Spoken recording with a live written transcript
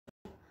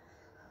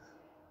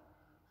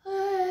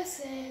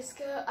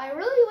I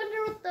really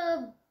wonder what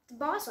the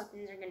boss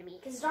weapons are gonna be,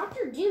 because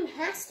Dr. Doom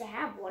has to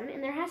have one,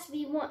 and there has to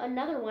be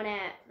another one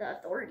at the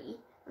Authority.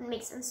 It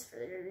makes sense for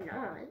there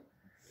not.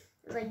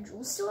 Is like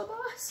Jules still a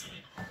boss?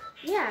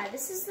 Yeah,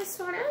 this is the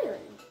Spawn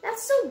Island.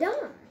 That's so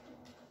dumb.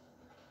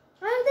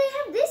 Why would they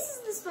have this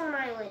as the Spawn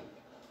Island?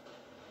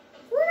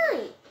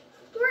 Fortnite.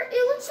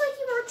 It looks like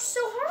you worked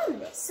so hard on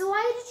this. So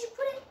why did you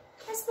put it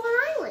as Spawn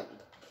Island?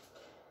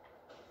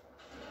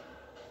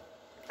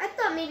 I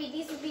thought maybe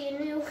these would be a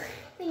new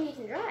thing you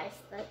can drive,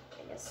 but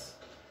I guess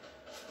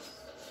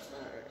I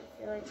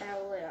feel like that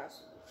would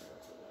also be cool.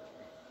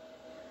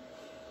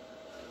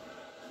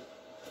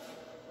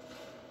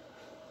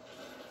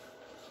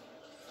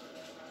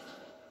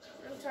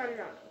 I'm trying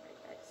to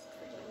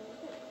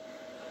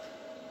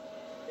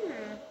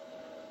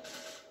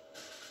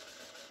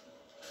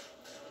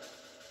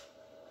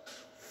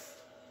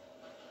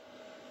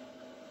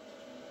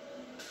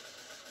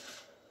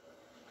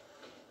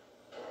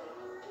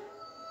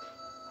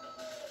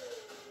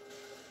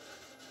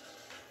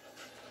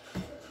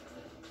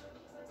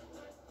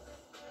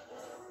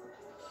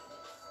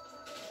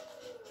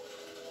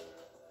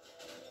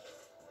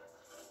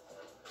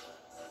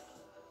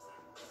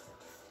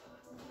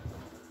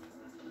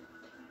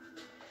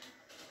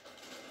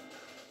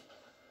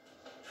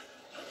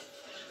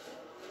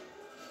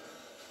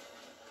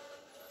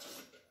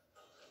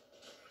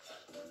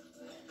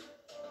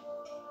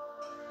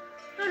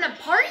having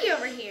a party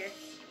over here.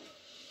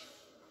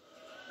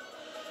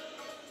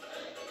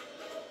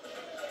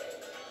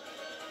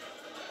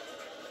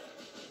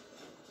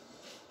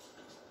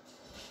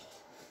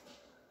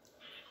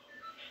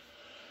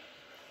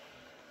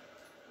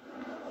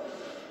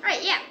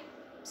 Alright, yeah.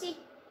 See?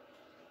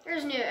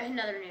 There's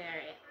another new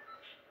area.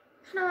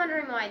 I'm kind of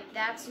wondering why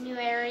that's a new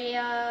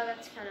area.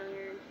 That's kind of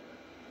weird.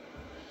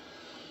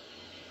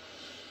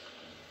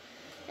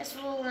 Guess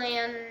we'll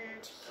land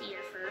here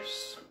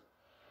first.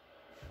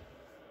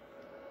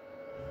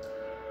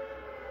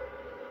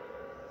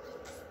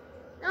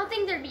 I don't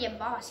think there'd be a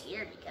boss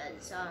here because,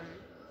 it's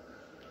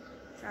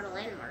not a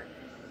landmark.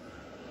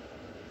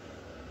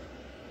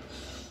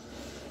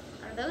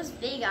 Are those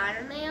big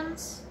Iron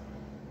Mans?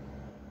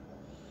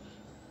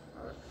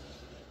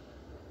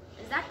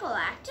 Is that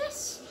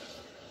Galactus?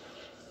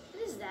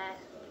 What is that?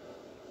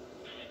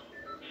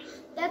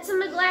 That's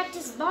some of the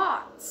Galactus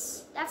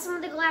bots. That's some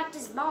of the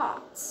Galactus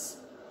bots.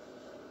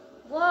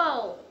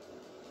 Whoa.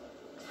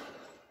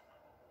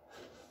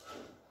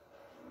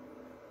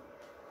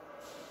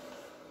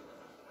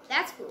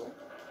 That's cool.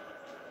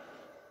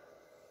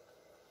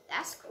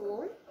 That's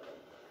cool.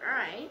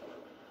 Alright.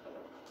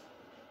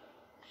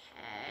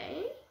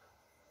 Okay.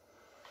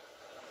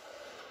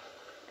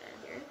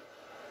 Here.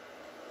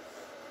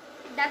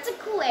 That's a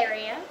cool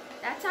area.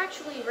 That's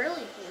actually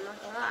really cool,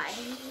 not gonna lie.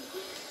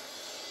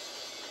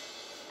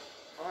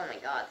 Oh my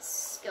god,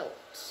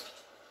 scopes.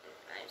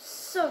 I'm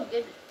so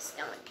good at this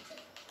gun.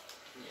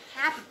 I'm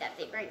happy that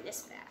they bring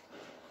this back.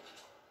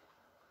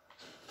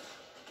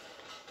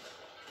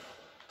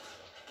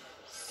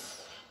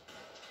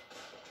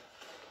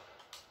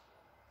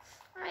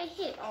 I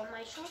hit all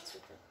my shots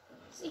with it.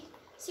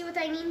 See what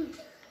I mean?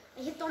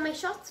 I hit all my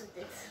shots with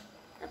it.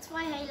 That's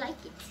why I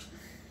like it.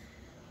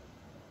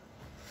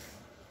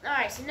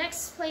 Alright, so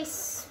next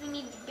place we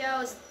need to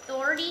go is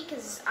Authority,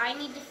 because I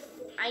need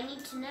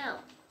to know.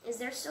 Is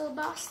there still a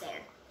boss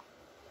there?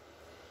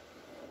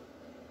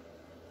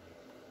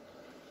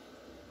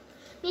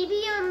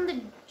 Maybe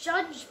the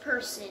judge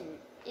person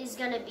is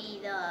gonna be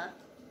the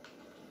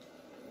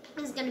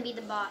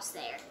boss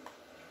there.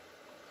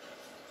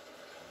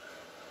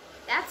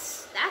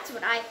 That's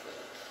what I think.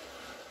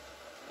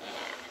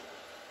 Yeah.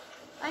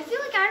 I feel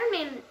like Iron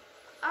Man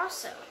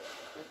also.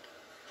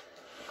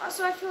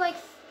 Also, I feel like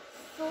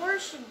Thor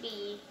should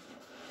be.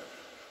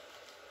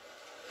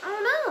 I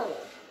don't know.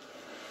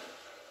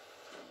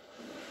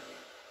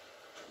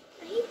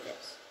 I hate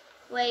this.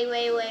 Wait.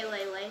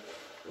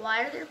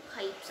 Why are there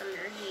pipes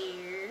under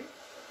here?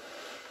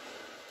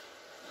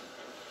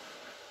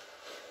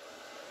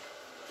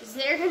 Is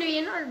there gonna be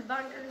another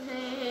bunker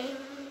thing?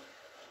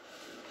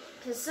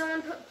 Because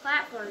someone put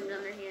platforms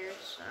under here,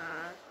 so.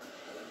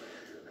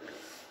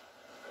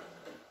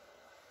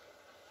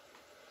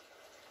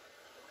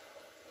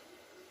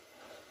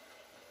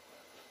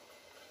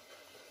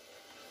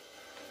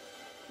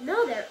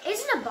 No, there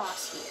isn't a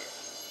boss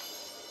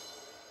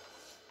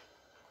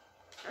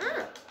here.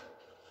 Oh.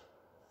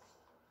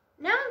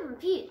 Now I'm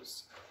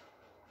confused.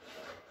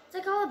 It's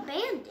like all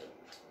abandoned.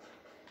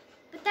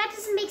 But that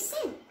doesn't make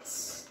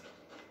sense.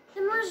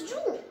 Then where's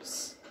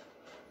Jules?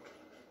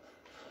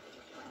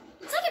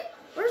 It's like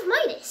where's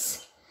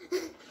Midas? We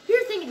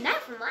were thinking that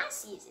from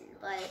last season,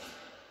 but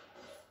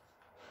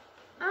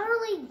I don't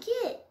really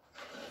get.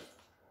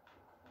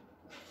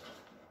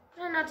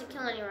 Try not to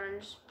kill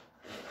anyone.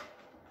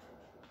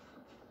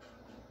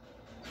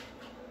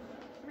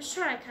 I'm just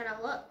trying to kind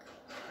of look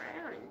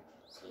around and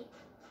see.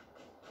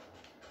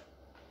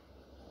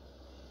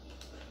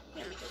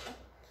 Yeah, I'm gonna take that.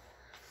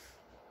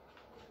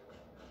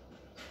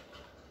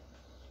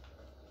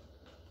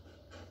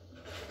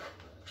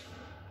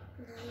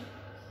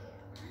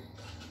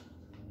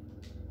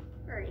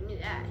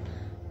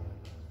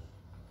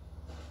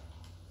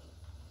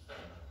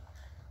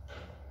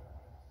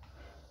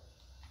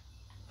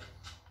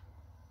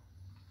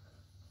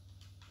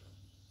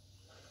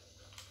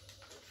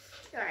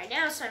 Alright,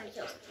 now it's time to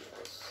kill some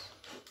people.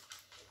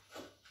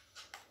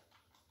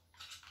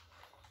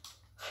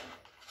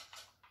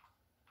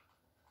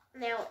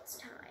 Now it's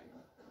time.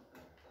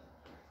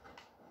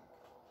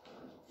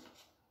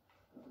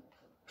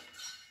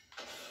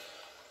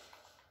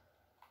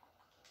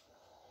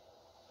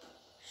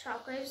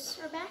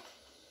 Shockwaves are back?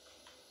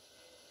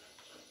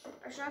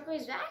 Are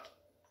shockwaves back?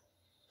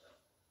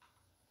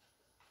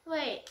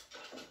 Wait.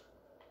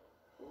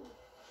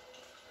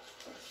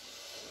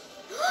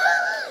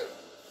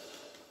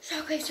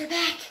 Shockwaves are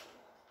back!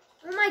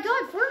 Oh my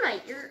god,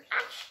 Fortnite,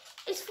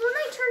 is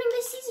Fortnite turning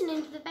this season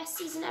into the best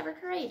season ever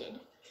created?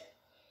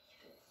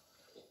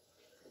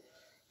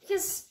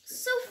 Because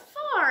so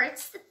far,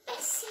 it's the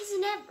best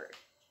season ever.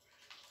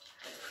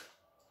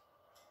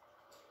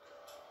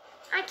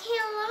 I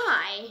can't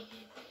lie.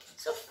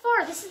 So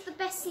far, this is the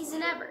best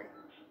season ever.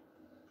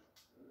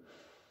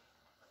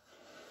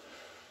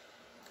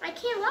 I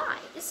can't lie.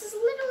 This is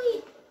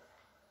literally...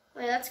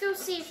 Wait, let's go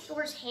see if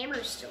Thor's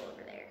hammer's still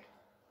over there.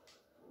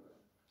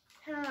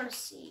 I don't want to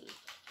see.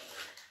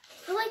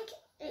 I feel like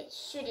it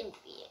shouldn't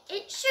be.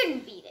 It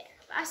shouldn't be there.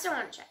 But I still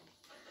want to check.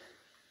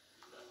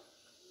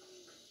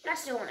 I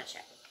still want to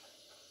check.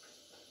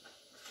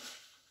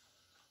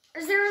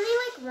 Is there only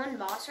like one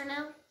boss right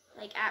now?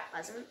 Like at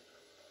Pleasant?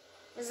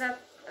 Is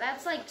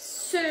that's like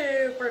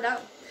super dumb.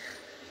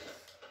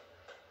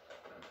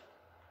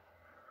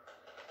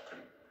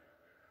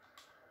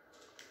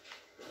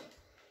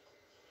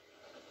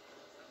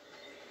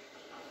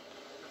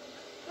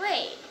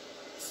 Wait,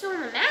 it's still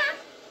on the map?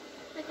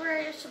 Like where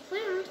it's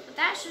plumed, but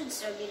that should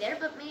still be there,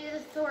 but maybe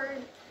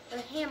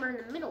the hammer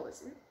in the middle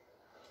isn't.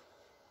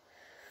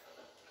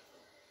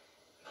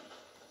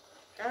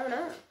 I don't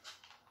know.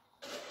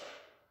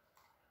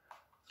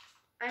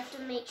 I have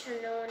to make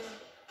sure no one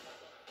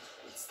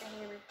gets the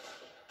hammer.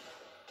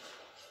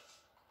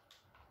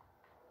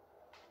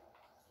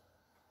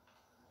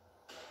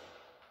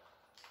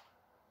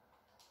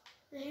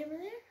 The hammer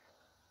there?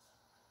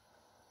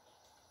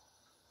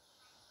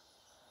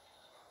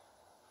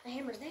 The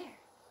hammer's there.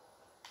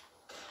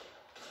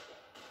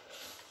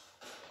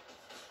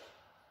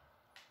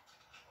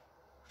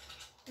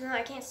 No,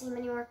 I can't see him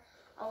anymore.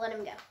 I'll let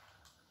him go.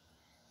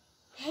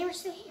 The hammer's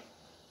still here.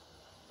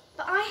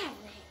 But I have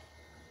the hammer.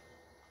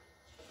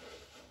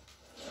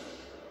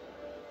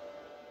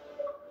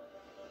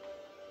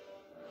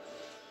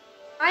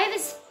 I have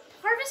his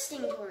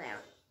harvesting tool now.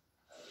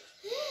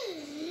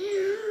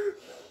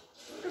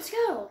 Let's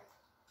go.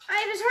 I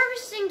have his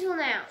harvesting tool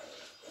now.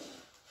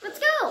 Let's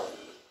go.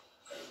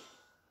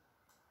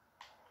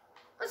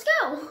 Let's go.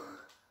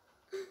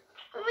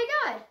 Oh my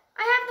god.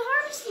 I have the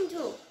harvesting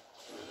tool.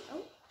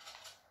 Oh.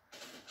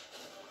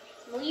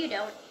 Well, you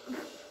don't.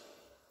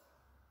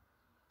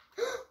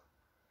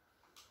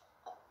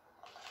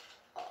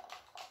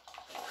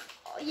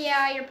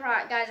 Yeah,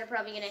 guys are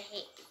probably gonna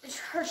hate.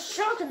 Her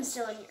shotgun's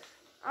still in here.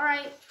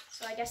 Alright,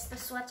 so I guess the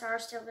sweats are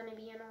still gonna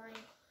be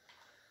annoying.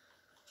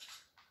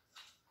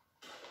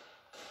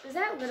 Is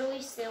that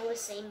literally still the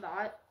same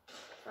bot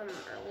from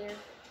earlier?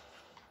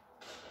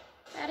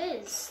 That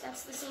is.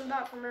 That's the same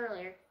bot from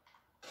earlier.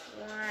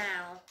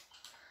 Wow.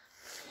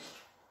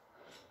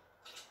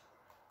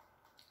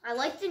 I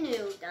like the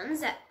new guns,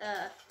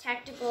 the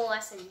tactical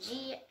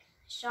SMG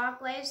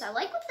shockwaves. I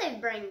like what they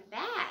bring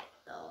back,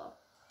 though.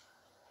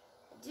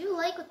 I do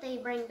like what they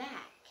bring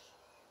back.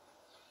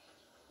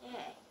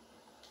 Yeah.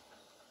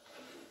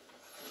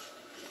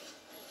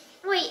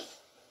 Wait,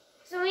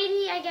 so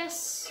maybe, I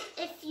guess,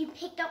 if you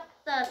pick up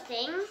the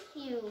thing,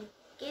 you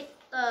get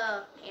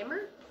the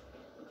hammer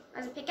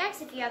as a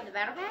pickaxe if you have the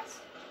battle pass?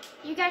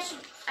 You guys should,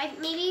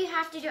 maybe you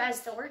have to do it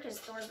as Thor, because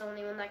Thor's the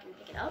only one that can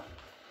pick it up.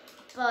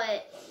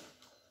 But,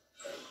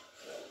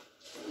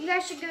 you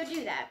guys should go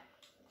do that.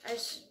 I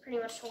just pretty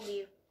much told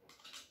you.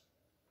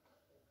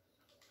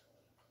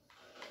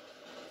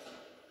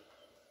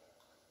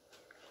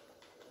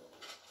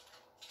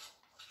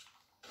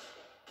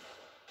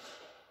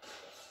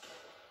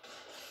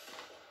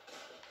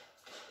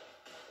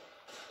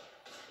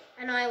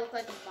 I know I look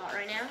like a bot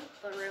right now,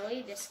 but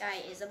really, this guy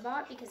is a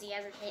bot because he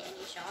hasn't hit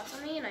any shots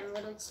on me, and I'm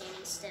literally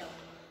standing still.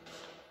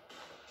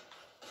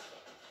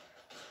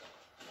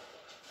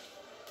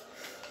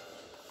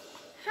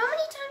 How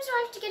many times do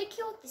I have to get a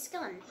kill with this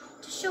gun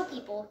to show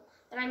people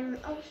that I'm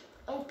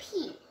OP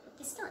with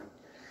this gun?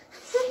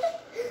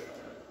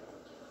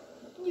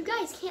 You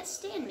guys can't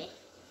stand me.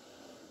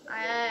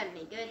 I'm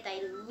good.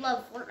 I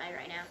love Fortnite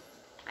right now.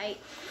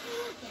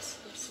 Yes.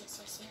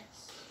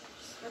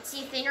 Let's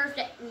see if they nerfed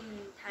it.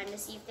 Time to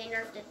see if they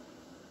nerfed it.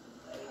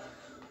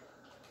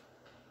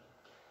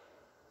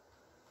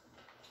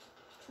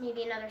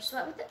 Maybe another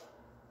sweat with it.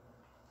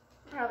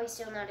 Probably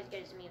still not as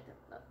good as me with it,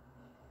 but.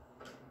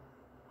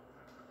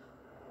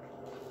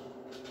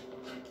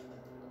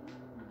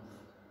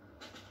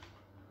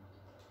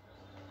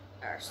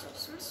 There are still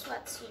some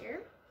sweats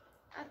here.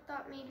 I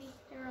thought maybe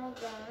they're all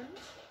gone.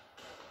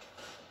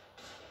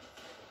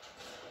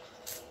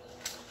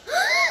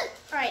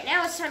 Alright,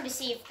 now it's time to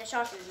see if the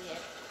shotgun's good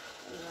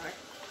anymore.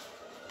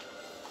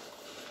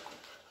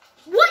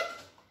 What?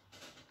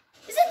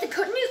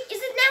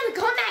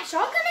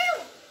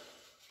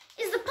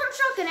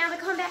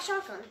 that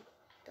shotgun.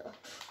 Duh.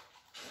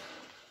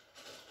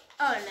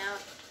 Oh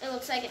no, it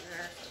looks like it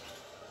nerfed.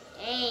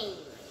 Dang.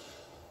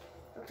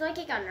 Looks like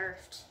it got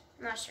nerfed.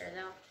 I'm not sure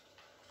though.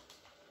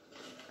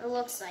 It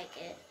looks like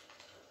it.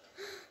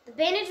 The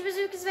bandage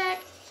bazooka's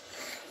back.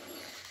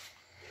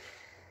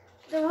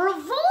 The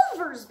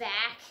revolver's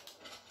back.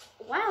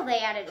 Wow, they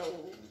added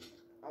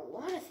a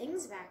lot of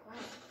things back. Wow.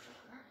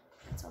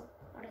 That's a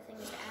lot of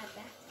things to add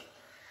back.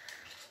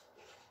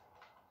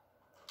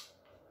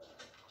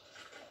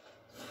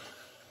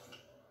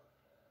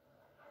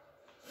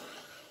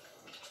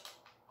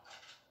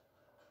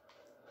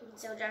 We can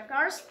still drive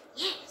cars?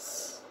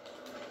 Yes!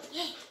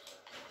 Yeah!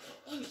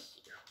 Thank you.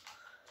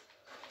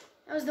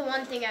 That was the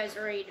one thing I was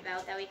worried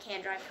about, that we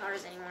can't drive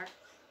cars anymore.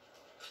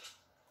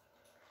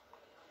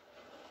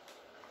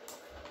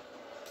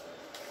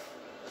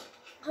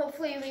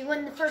 Hopefully we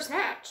win the first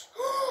match.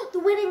 The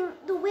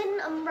win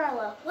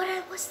umbrella.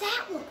 What's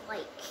that look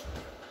like?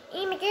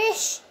 Oh my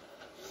gosh.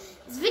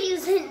 This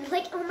video's in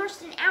like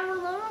almost an hour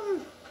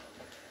long.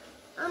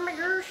 Oh my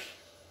gosh.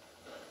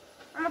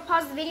 I'm gonna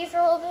pause the video for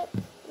a little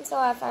bit until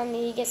I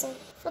finally get some.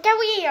 Look how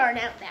we are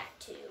now back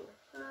to.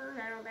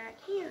 Now back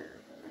here.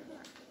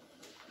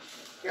 I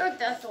feel like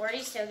the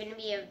authority's still gonna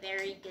be a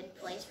very good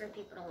place for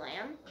people to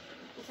land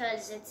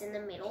because it's in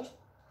the middle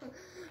of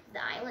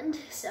the island,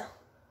 so.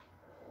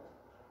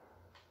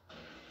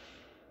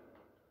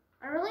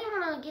 I really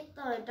want to get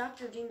the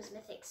Dr. Doom's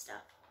Mythic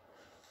stuff.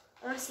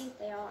 I want to see what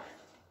they are.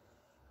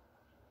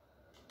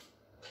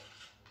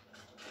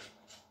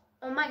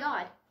 Oh my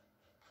god.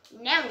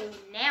 Now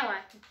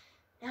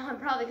I'm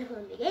probably going to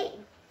win the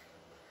game.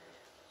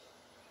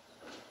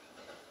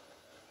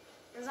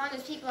 As long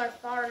as people are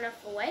far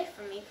enough away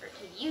from me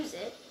to use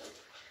it,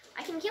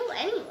 I can kill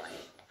anyone.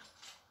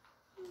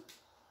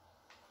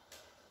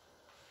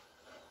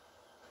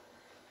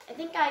 I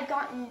think I've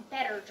gotten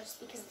better just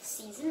because of the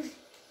season.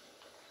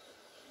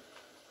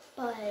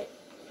 But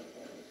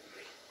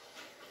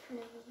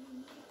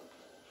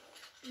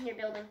you're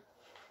building.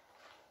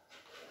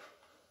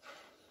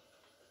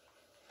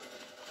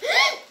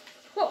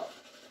 Whoa!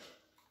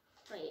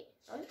 Wait,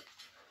 what?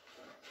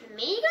 The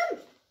minigun?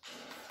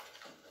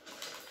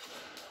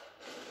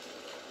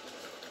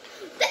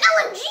 The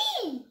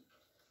LMG!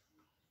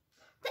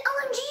 The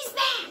LMG's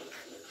back!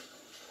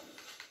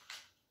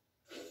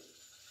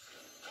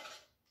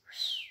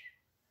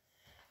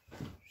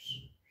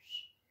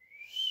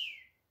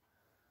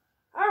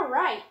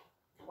 Alright,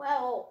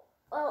 well,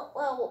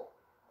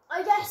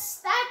 I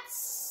guess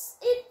that's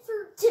it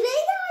for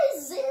today,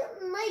 guys.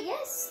 I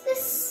guess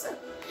this,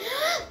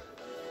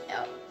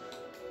 no.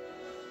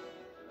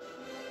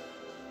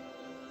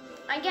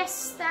 I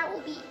guess that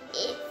will be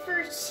it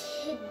for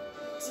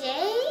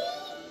today.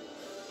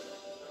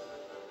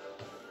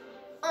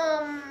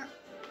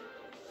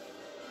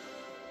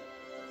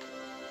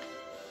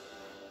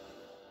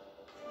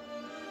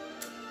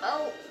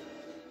 Oh.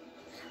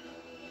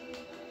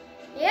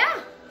 Yeah.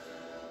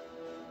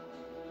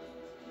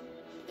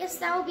 Guess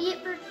that will be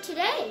it for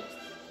today.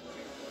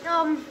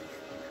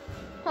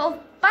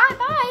 Well,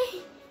 bye-bye.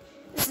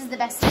 This is the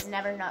best season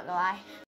ever, not gonna lie.